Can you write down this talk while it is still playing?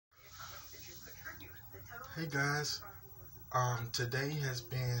Hey guys, today has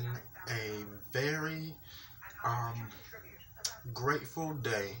been a very um, grateful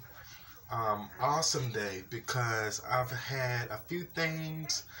day, awesome day because I've had a few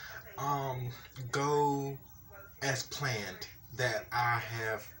things um, go as planned that I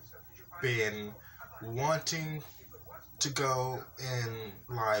have been wanting to go in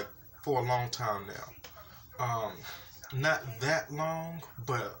like for a long time now. Not that long,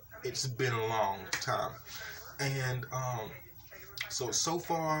 but it's been a long time, and so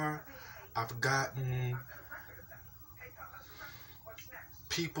far I've gotten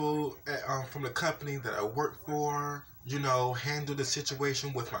people from the company that I work for, handle the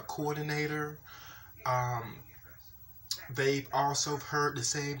situation with my coordinator. Um, they've also heard the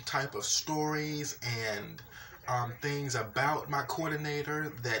same type of stories and things about my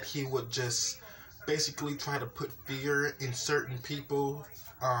coordinator that he would just basically try to put fear in certain people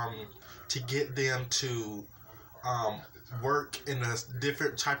um, to get them to um, work in a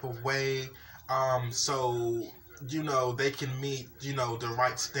different type of way. So they can meet the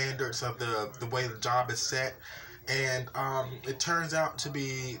right standards of the way the job is set, and it turns out to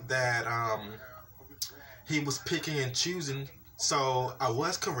be that he was picking and choosing. So I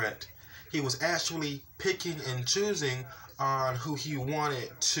was correct. He was actually picking and choosing on who he wanted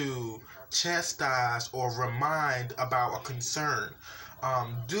to chastise or remind about a concern.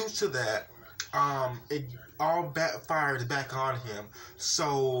 Due to that, it all backfired back on him.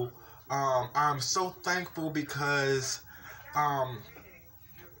 So I'm so thankful because um,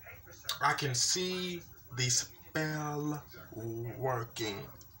 I can see the spell working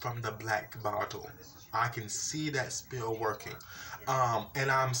from the black bottle. I can see that spell working.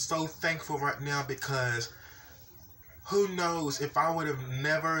 And I'm so thankful right now because who knows if I would have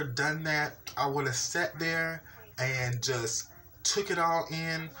never done that, I would have sat there and just took it all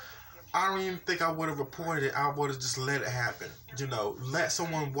in. I don't even think I would have reported it. I would have just let it happen. Let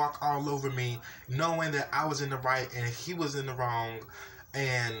someone walk all over me, knowing that I was in the right and he was in the wrong,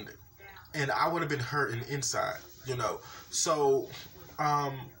 and I would have been hurt in the inside. You know, so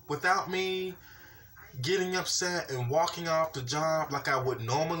without me getting upset and walking off the job like I would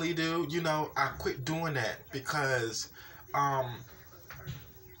normally do, I quit doing that because um,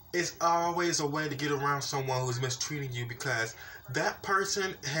 it's always a way to get around someone who's mistreating you because that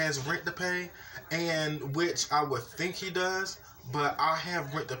person has rent to pay, and which I would think he does, but I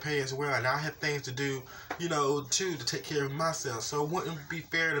have rent to pay as well, and I have things to do, too, to take care of myself. So it wouldn't be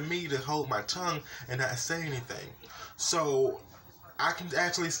fair to me to hold my tongue and not say anything. So I can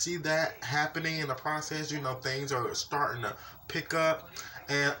actually see that happening in the process. Things are starting to pick up,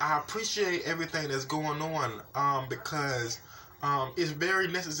 and I appreciate everything that's going on because it's very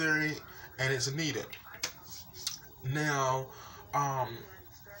necessary and it's needed. Now, um,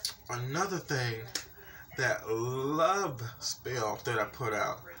 another thing, that love spell that I put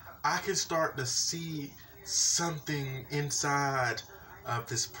out, I can start to see something inside of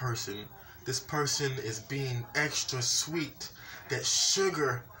this person. This person is being extra sweet. That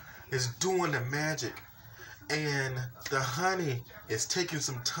sugar is doing the magic. And the honey is taking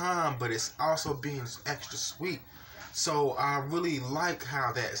some time, but it's also being extra sweet. So I really like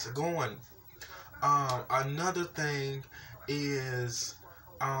how that's going. Another thing is,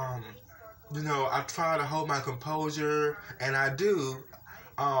 um, I try to hold my composure, and I do.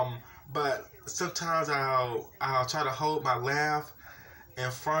 Um, but sometimes I'll try to hold my laugh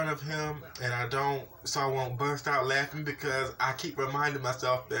in front of him, and I don't, so I won't burst out laughing because I keep reminding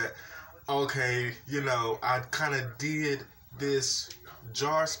myself that okay, I kind of did this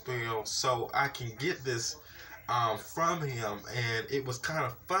jar spell so I can get this from him, and it was kind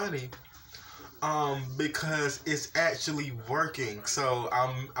of funny because it's actually working. So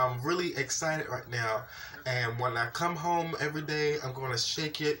I'm really excited right now. And when I come home every day, I'm gonna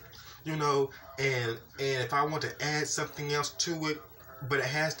shake it, you know, and if I want to add something else to it, but it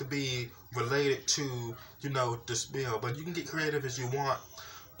has to be related to the spell. But you can get creative as you want.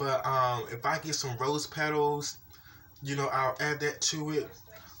 But if I get some rose petals, I'll add that to it.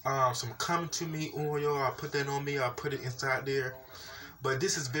 Some come to me oil, I'll put that on me. I'll put it inside there. But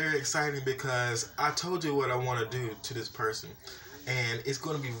this is very exciting because I told you what I want to do to this person, and it's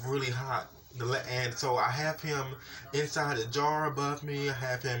going to be really hot. And so I have him inside a jar above me. I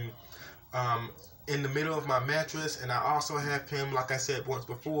have him um, in the middle of my mattress, and I also have him, like I said once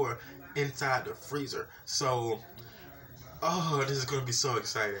before, inside the freezer. So, oh, this is going to be so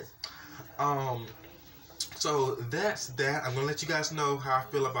exciting. Um, so that's that. I'm gonna let you guys know how I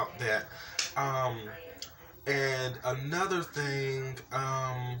feel about that. Um, and another thing,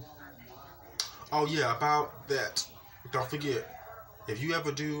 oh yeah, about that. Don't forget. If you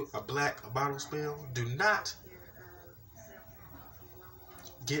ever do a black bottle spell, do not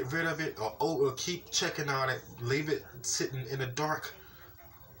get rid of it or keep checking on it. Leave it sitting in the dark,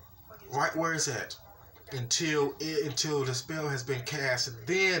 right where it's at, until the spell has been cast.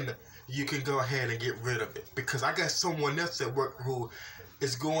 Then you can go ahead and get rid of it. Because I got someone else at work who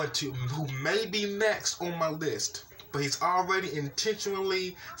may be next on my list, but he's already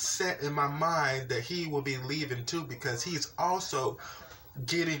intentionally set in my mind that he will be leaving too, because he's also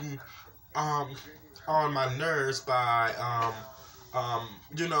getting on my nerves by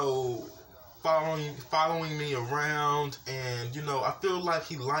you know, following me around, and I feel like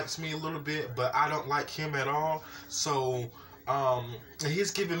he likes me a little bit, but I don't like him at all. So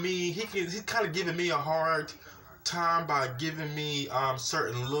he's kind of giving me a hard time by giving me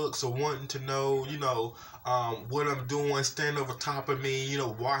certain looks, or wanting to know what I'm doing, standing over top of me,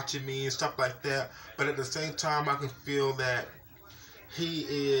 watching me and stuff like that. But at the same time, I can feel that he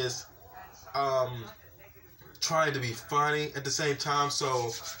is trying to be funny at the same time.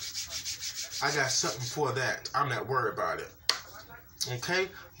 So I got something for that. I'm not worried about it. Okay?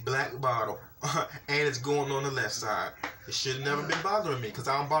 Black bottle. And it's going on the left side. It should have never been bothering me, because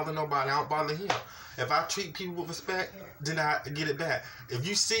I don't bother nobody. I don't bother him. If I treat people with respect, then I get it back. If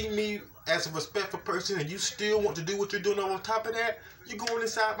you see me as a respectful person and you still want to do what you're doing on top of that, you're going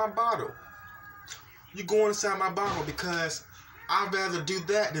inside my bottle. You're going inside my bottle, because I'd rather do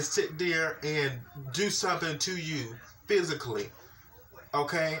that than sit there and do something to you physically.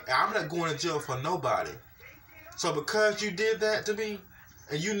 Okay? I'm not going to jail for nobody. So because you did that to me,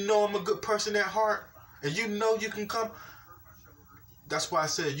 and you know I'm a good person at heart, and you know you can come, that's why I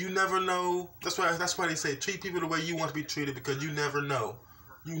said you never know. That's why they say treat people the way you want to be treated, because you never know.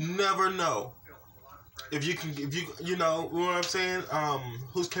 You never know if you know what I'm saying,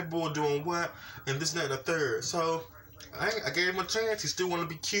 who's capable of doing what, and this, that, and the third. So I gave him a chance. He still want to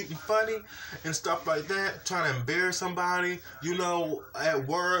be cute and funny and stuff like that, trying to embarrass somebody, at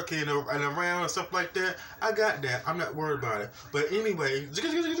work and around and stuff like that. I got that. I'm not worried about it. But anyway,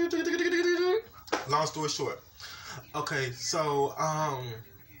 long story short. Okay, so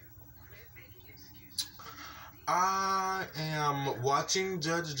I am watching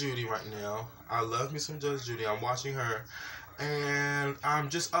Judge Judy right now. I love me some Judge Judy. I'm watching her, and I'm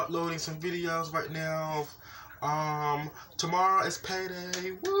just uploading some videos right now. Tomorrow is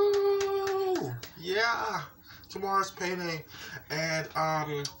payday. Woo! Yeah. Tomorrow's payday. And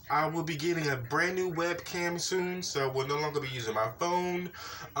I will be getting a brand new webcam soon, so we'll no longer be using my phone.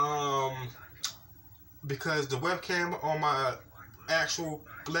 Because the webcam on my actual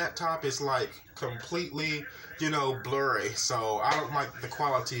laptop is like completely, blurry. So I don't like the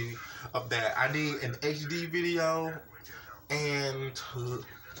quality of that. I need an HD video, and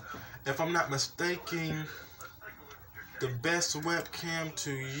if I'm not mistaken, the best webcam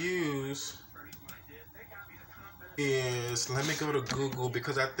to use is, let me go to Google,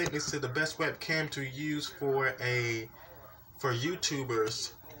 because I think they said the best webcam to use for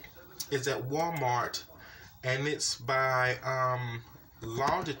YouTubers is at Walmart, and it's by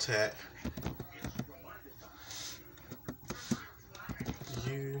Logitech.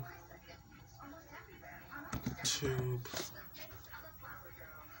 YouTube.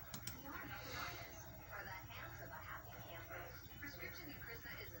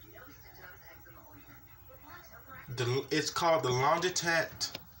 It's called the Logitech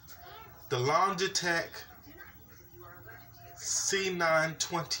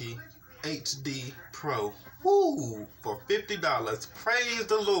C920 HD Pro. Woo! For $50. Praise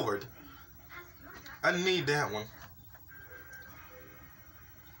the Lord. I need that one.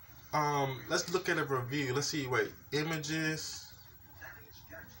 Let's look at a review. Let's see. Wait, images.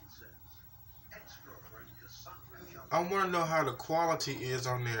 I want to know how the quality is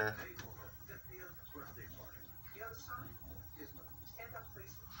on there.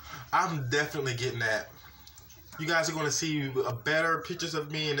 I'm definitely getting that. You guys are going to see better pictures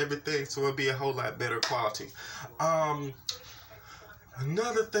of me and everything, so it'll be a whole lot better quality.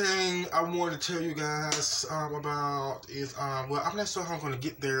 Another thing I want to tell you guys about is, well, I'm not sure how I'm going to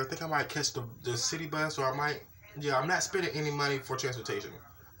get there. I think I might catch the city bus, or I might, I'm not spending any money for transportation.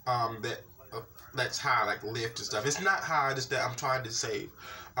 That's high, like Lyft and stuff. It's not high, just that I'm trying to save.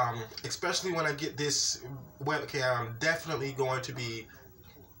 Especially when I get this webcam, I'm definitely going to be,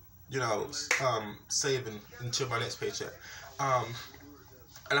 saving until my next paycheck.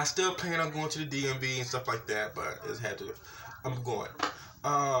 And I still plan on going to the DMV and stuff like that, but it's had to. I'm going.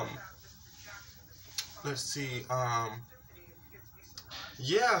 Let's see.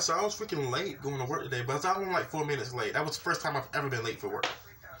 Yeah, so I was freaking late going to work today, but I was only like 4 minutes late. That was the first time I've ever been late for work.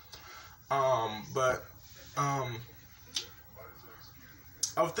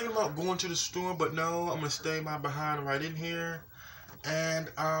 I was thinking about going to the store, but no, I'm gonna stay my behind right in here. And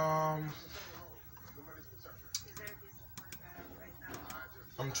I'm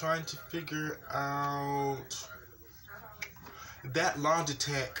trying to figure out that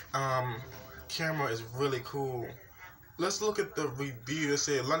Logitech camera is really cool. Let's look at the review. It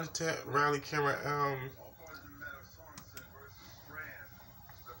said Logitech Rally camera.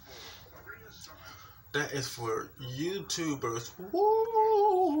 That is for YouTubers.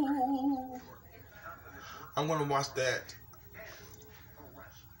 Woo! I'm gonna watch that.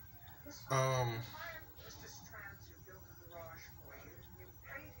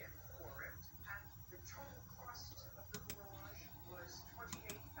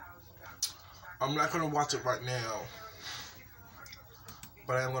 I'm not gonna watch it right now,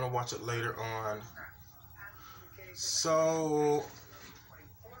 but I am gonna watch it later on. So,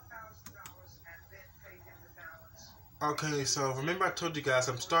 okay, so remember I told you guys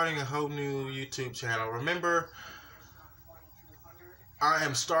I'm starting a whole new YouTube channel. Remember, I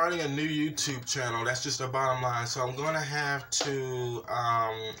am starting a new YouTube channel. That's just the bottom line. So I'm gonna have to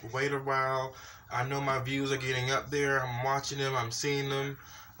wait a while. I know my views are getting up there. I'm watching them. I'm seeing them.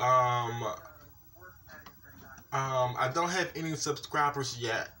 I don't have any subscribers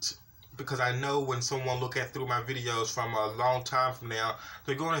yet because I know when someone look at through my videos from a long time from now,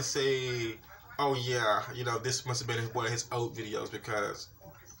 they're going to say, oh yeah, you know, this must have been one of his old videos because,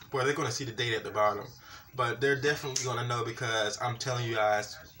 well, they're going to see the date at the bottom. But they're definitely going to know because I'm telling you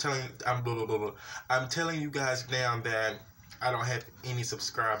guys, I'm telling you guys now that I don't have any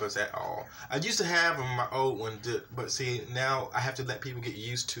subscribers at all. I used to have them, my old one, but see, now I have to let people get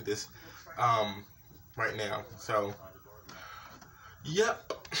used to this right now. So,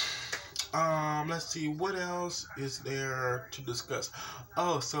 yep. Let's see, what else is there to discuss?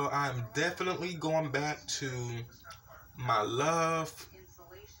 Oh, so I'm definitely going back to my love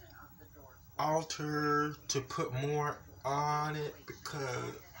altar to put more on it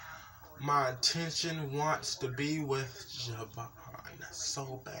because my intention wants to be with Javon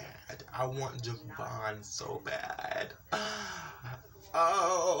so bad. I want Javon so bad.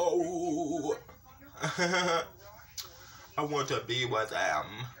 Oh. I want to be with them.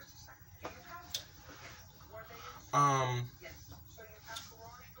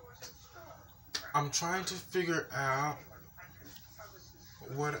 I'm trying to figure out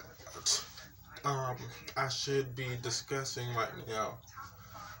what I should be discussing right now.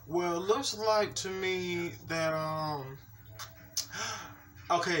 Well, it looks like to me that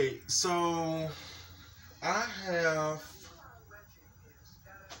okay, so I have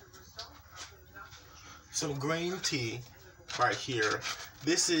some green tea right here.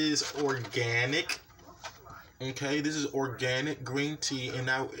 This is organic. Okay, this is organic green tea, and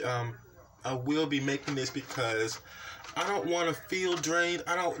I will be making this because I don't want to feel drained.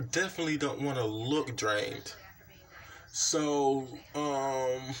 Definitely don't want to look drained. So,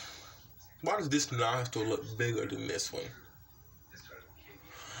 why does this nostril look bigger than this one?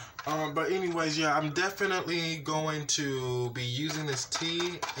 But anyways, yeah, I'm definitely going to be using this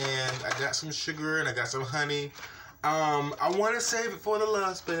tea, and I got some sugar and I got some honey. I want to save it for the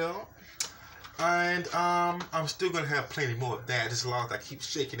love spell. And I'm still gonna have plenty more of that as long as I keep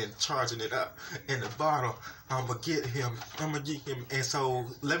shaking and charging it up in the bottle. I'm gonna get him. And so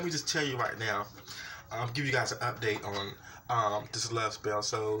let me just tell you right now. Give you guys an update on this love spell.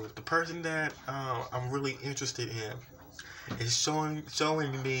 So the person that I'm really interested in is showing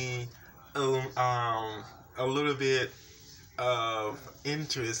me a little bit of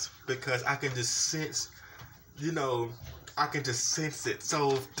interest because I can just sense, you know. I can just sense it.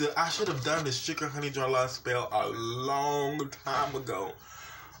 So I should have done the sugar honey jar love spell a long time ago.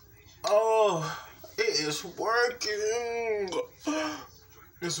 Oh, it is working.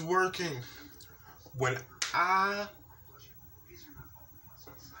 It's working. When I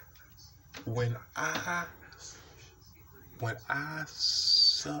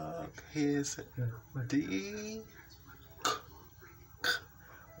suck his dick,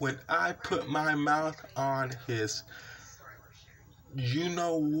 when I put my mouth on his, you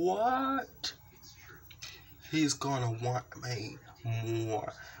know what? He's gonna want me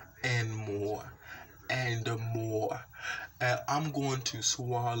more and more and more. And I'm going to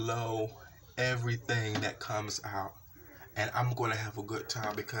swallow everything that comes out. And I'm going to have a good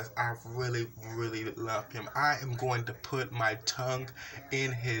time because I really, really love him. I am going to put my tongue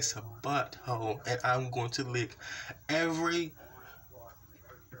in his butthole and I'm going to lick every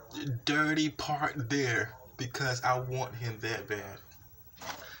dirty part there because I want him that bad.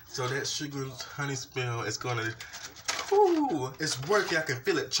 So that sugar honey spell is gonna, whoo, it's working. I can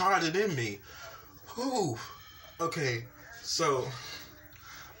feel it charging in me. Whoo. Okay, so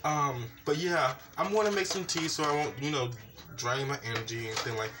But yeah, I'm gonna make some tea so I won't, drain my energy and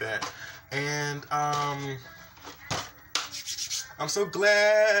anything like that. And I'm so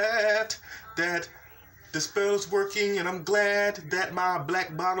glad that the spell is working, and I'm glad that my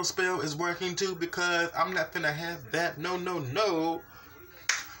black bottle spell is working too, because I'm not gonna have that. No, no, no.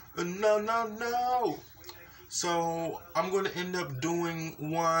 No, no, no. So I'm gonna end up doing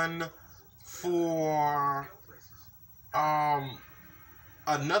one for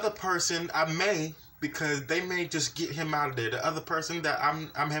another person. I may, because they may just get him out of there. The other person that I'm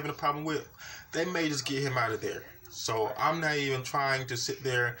having a problem with, they may just get him out of there. So I'm not even trying to sit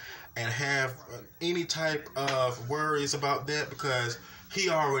there and have any type of worries about that, because he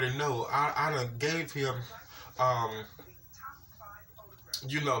already know. I done gave him my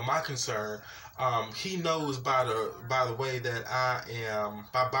concern. He knows by the way that I am,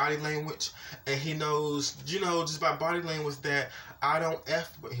 by body language, and he knows, just by body language, that I don't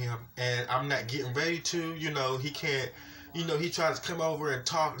F with him, and I'm not getting ready to. He can't. He tries to come over and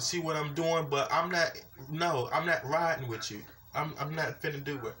talk to see what I'm doing, but I'm not. No, I'm not riding with you. I'm not finna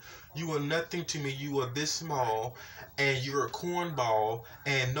do it. You are nothing to me. You are this small, and you're a cornball,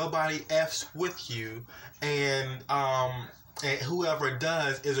 and nobody F's with you, and whoever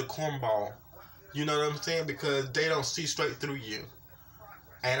does is a cornball. You know what I'm saying? Because they don't see straight through you.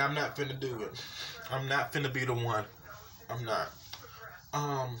 And I'm not finna do it. I'm not finna be the one. I'm not.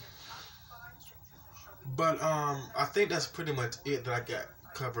 I think that's pretty much it that I got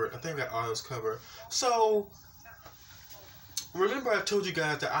covered. I think I got all this covered. So, remember I told you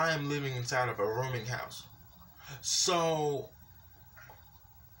guys that I am living inside of a rooming house. So,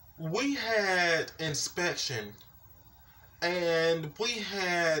 we had inspection. And we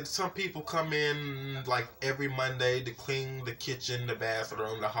had some people come in like every Monday to clean the kitchen, the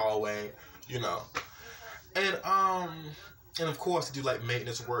bathroom, the hallway, And of course do like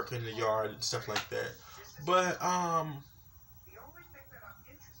maintenance work in the yard and stuff like that. But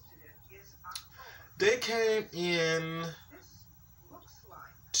they came in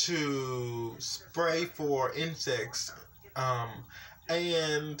to spray for insects.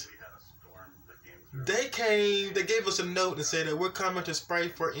 And they gave us a note and said that we're coming to spray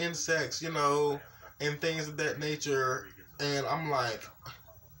for insects, and things of that nature. And I'm like,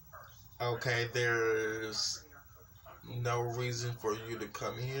 okay, there's no reason for you to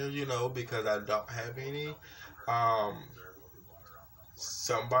come here, because I don't have any.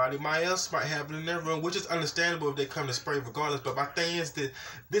 Somebody else might have it in their room, which is understandable if they come to spray regardless. But my thing is that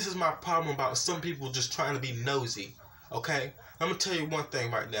this is my problem about some people just trying to be nosy, okay? I'm going to tell you one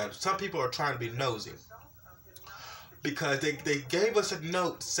thing right now. Some people are trying to be nosy. Because they gave us a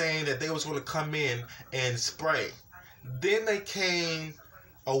note saying that they was going to come in and spray. Then they came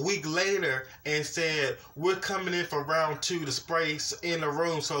a week later and said, we're coming in for round 2 to spray in the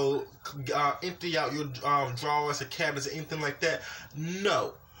room. So empty out your drawers and cabinets or anything like that.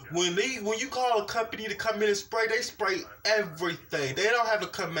 No. When you call a company to come in and spray, they spray everything. They don't have to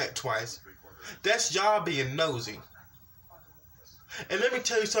come back twice. That's y'all being nosy. And let me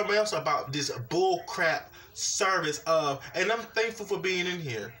tell you something else about this bull crap service and I'm thankful for being in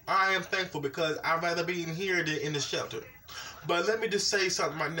here. I am thankful because I'd rather be in here than in the shelter. But let me just say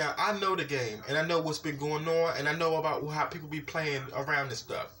something right now. I know the game, and I know what's been going on, and I know about how people be playing around this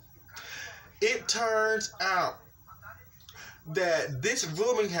stuff. It turns out that this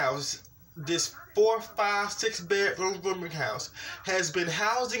rooming house, this 4, 5, 6 bedroom rooming house, has been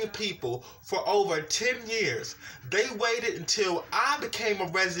housing people for over 10 years. They waited until I became a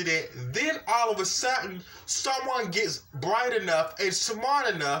resident. Then all of a sudden, someone gets bright enough and smart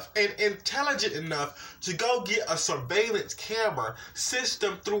enough and intelligent enough to go get a surveillance camera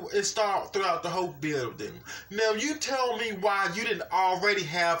system installed throughout the whole building. Now, you tell me why you didn't already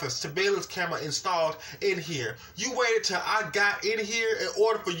have a surveillance camera installed in here. You waited till I got in here in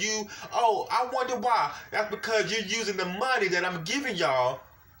order for you. Oh, I wonder why. That's because you're using the money that I'm giving y'all.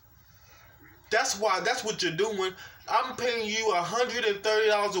 That's why. That's what you're doing. I'm paying you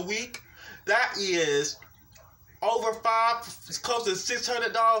 $130 a week. That is over it's close to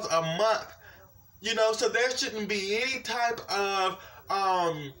 $600 a month. So there shouldn't be any type of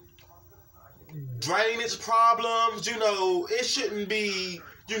drainage problems. It shouldn't be,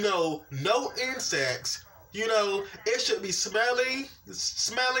 no insects. It should be smelling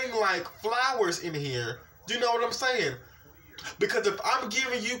like flowers in here. Do you know what I'm saying? Because if I'm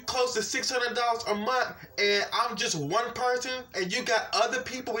giving you close to $600 a month and I'm just one person and you got other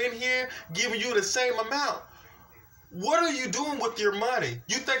people in here giving you the same amount, what are you doing with your money?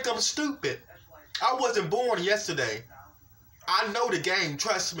 You think I'm stupid? I wasn't born yesterday. I know the game,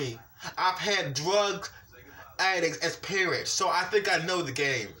 trust me. I've had drugs addicts as parents, so I think I know the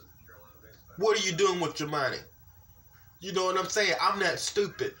game. What are you doing with your money? You know what I'm saying? I'm not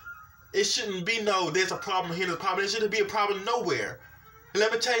stupid. It shouldn't be there's a problem here, there's a problem. There shouldn't be a problem nowhere.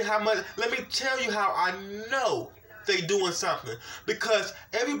 Let me tell you how I know they doing something. Because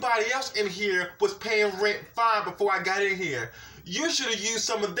everybody else in here was paying rent fine before I got in here. You should have used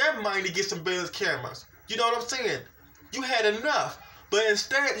some of their money to get some better cameras. You know what I'm saying? You had enough. But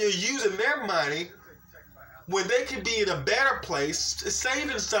instead, you're using their money when they could be in a better place,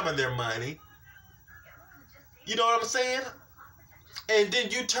 saving some of their money. You know what I'm saying? And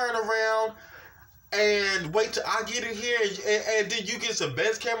then you turn around and wait till I get in here, and then you get some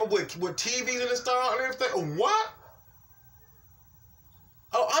best camera with TVs installed and everything. What?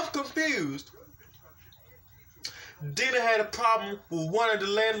 Oh, I'm confused. Then I had a problem with one of the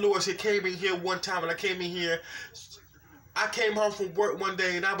landlords who came in here one time. When I came in here, I came home from work one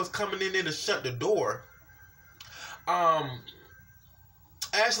day and I was coming in there to shut the door.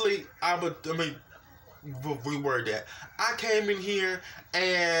 Actually, reword that. I came in here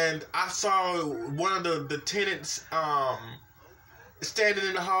and I saw one of the tenants standing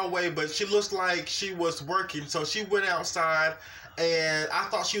in the hallway, but she looks like she was working, so she went outside, and I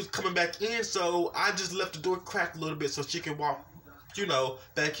thought she was coming back in, so I just left the door cracked a little bit so she can walk,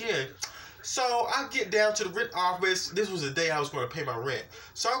 back in. So I get down to the rent office. This was the day I was going to pay my rent.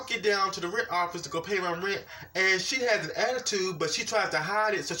 So I get down to the rent office to go pay my rent, and she has an attitude, but she tries to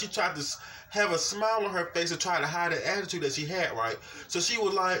hide it. So she tried to have a smile on her face and try to hide the attitude that she had, right? So she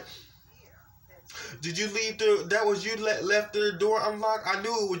was like, "Did you leave that was you left the door unlocked? I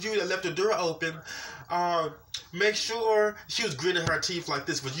knew it was you that left the door open. Make sure," she was gritting her teeth like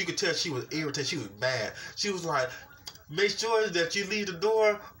this, but you could tell she was irritated. She was mad. She was like, "Make sure that you leave the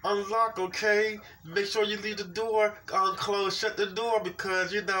door unlocked, okay? Make sure you leave the door unclosed. Shut the door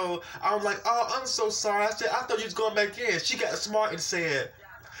because, I'm like, oh, I'm so sorry." I said, "I thought you was going back in." She got smart and said,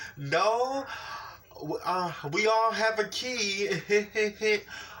 "No, we all have a key."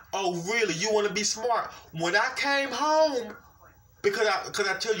 Oh, really? You want to be smart? When I came home, because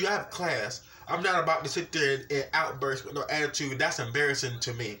I tell you I have class. I'm not about to sit there and outburst with no attitude. That's embarrassing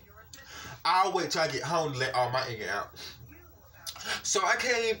to me. I'll wait till I get home to let all my anger out. So I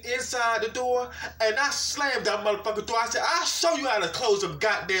came inside the door and I slammed that motherfucking door. I said, "I'll show you how to close the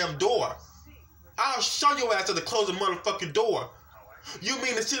goddamn door. I'll show you how to close the motherfucking door. You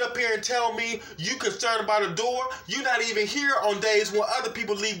mean to sit up here and tell me you concerned about a door? You're not even here on days when other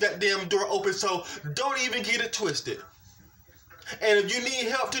people leave that damn door open, so don't even get it twisted. And if you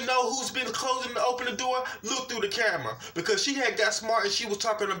need help to know who's been closing and opening the door, look through the camera." Because she had got smart and she was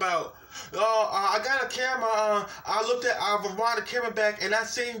talking about, "I got a camera. I rewind the camera back and I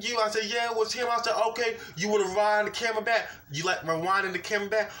seen you." I said, "Yeah, it was him." I said, "Okay, you want to rewind the camera back? You like rewinding the camera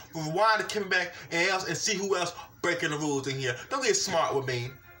back? Rewind the camera back and see who else breaking the rules in here. Don't get smart with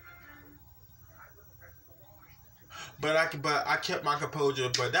me." But I kept my composure.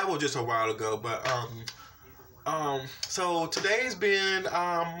 But that was just a while ago. But so today's been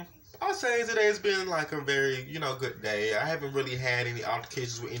I'll say today's been like a very good day. I haven't really had any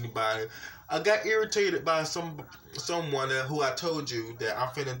altercations with anybody. I got irritated by someone who I told you that I'm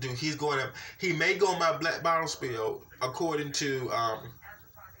finna do. He may go on my black bottle spill according to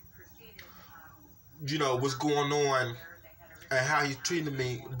what's going on and how he's treating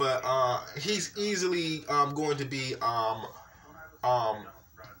me. But he's easily going to be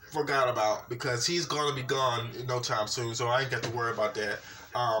forgot about because he's gonna be gone in no time soon. So I ain't got to worry about that.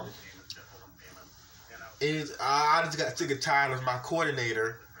 I just got sick and tired of my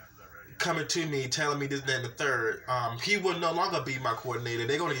coordinator coming to me telling me this, that, and the third. He will no longer be my coordinator.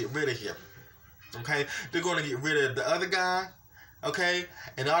 They're gonna get rid of him. Okay, they're gonna get rid of the other guy. Okay,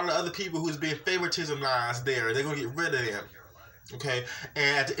 and all the other people who's being favoritismized there, they're gonna get rid of them. Okay,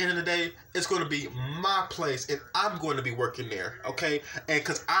 and at the end of the day, it's going to be my place, and I'm going to be working there. Okay, and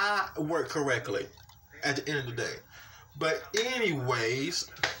because I work correctly at the end of the day. But anyways,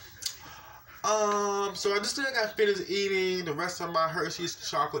 so I just still got finished eating the rest of my Hershey's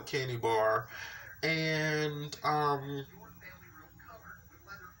chocolate candy bar, and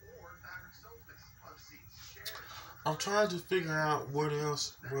I'm trying to figure out what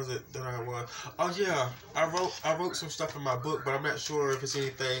else was it that I was. Oh yeah, I wrote some stuff in my book, but I'm not sure if it's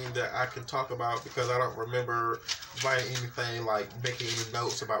anything that I can talk about because I don't remember writing anything like making any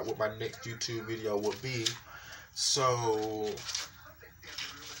notes about what my next YouTube video would be. So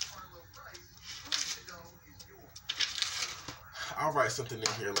I'll write something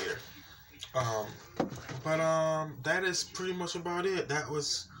in here later. But that is pretty much about it. That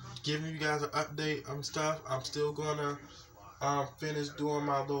was giving you guys an update on stuff. I'm still gonna finish doing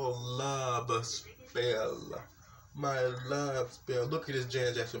my little love spell. My love spell. Look at this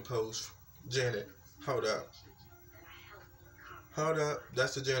Janet Jackson pose. Janet, hold up. Hold up.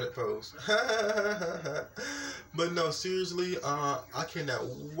 That's the Janet pose. But no, seriously, I cannot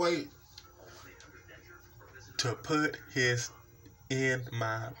wait to put his in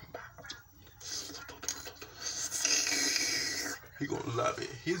my mouth. He gonna love it.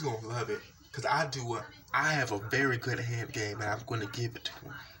 He's gonna love it. Cause I have a very good hand game and I'm gonna give it to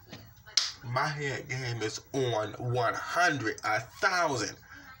him. My hand game is on 100, 1,000.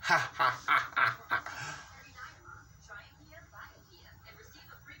 Ha ha ha ha ha.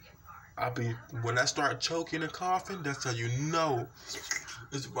 When I start choking and coughing, that's how you know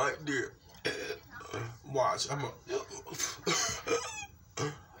it's right there. Watch,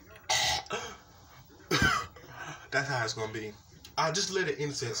 that's how it's gonna be. I just lit an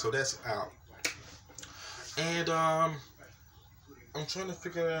incense, so that's out. And I'm trying to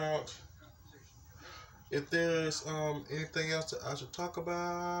figure out if there's anything else that I should talk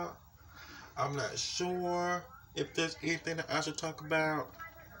about. I'm not sure if there's anything that I should talk about.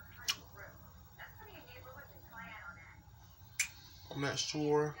 I'm not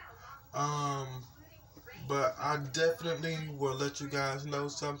sure. But I definitely will let you guys know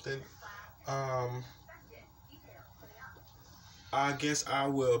something. I guess I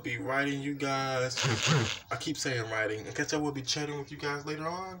will be writing you guys. I keep saying writing. I guess I will be chatting with you guys later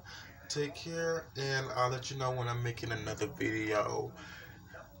on. Take care, and I'll let you know when I'm making another video.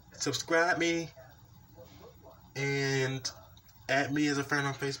 Subscribe me, and add me as a friend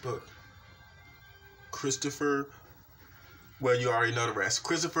on Facebook. Christopher, well, you already know the rest.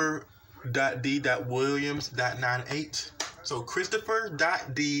 Christopher.d.williams.98. So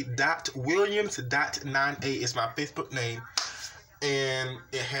Christopher.d.williams.98 is my Facebook name. And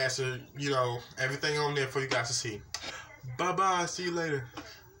it has everything on there for you guys to see. Bye-bye. See you later.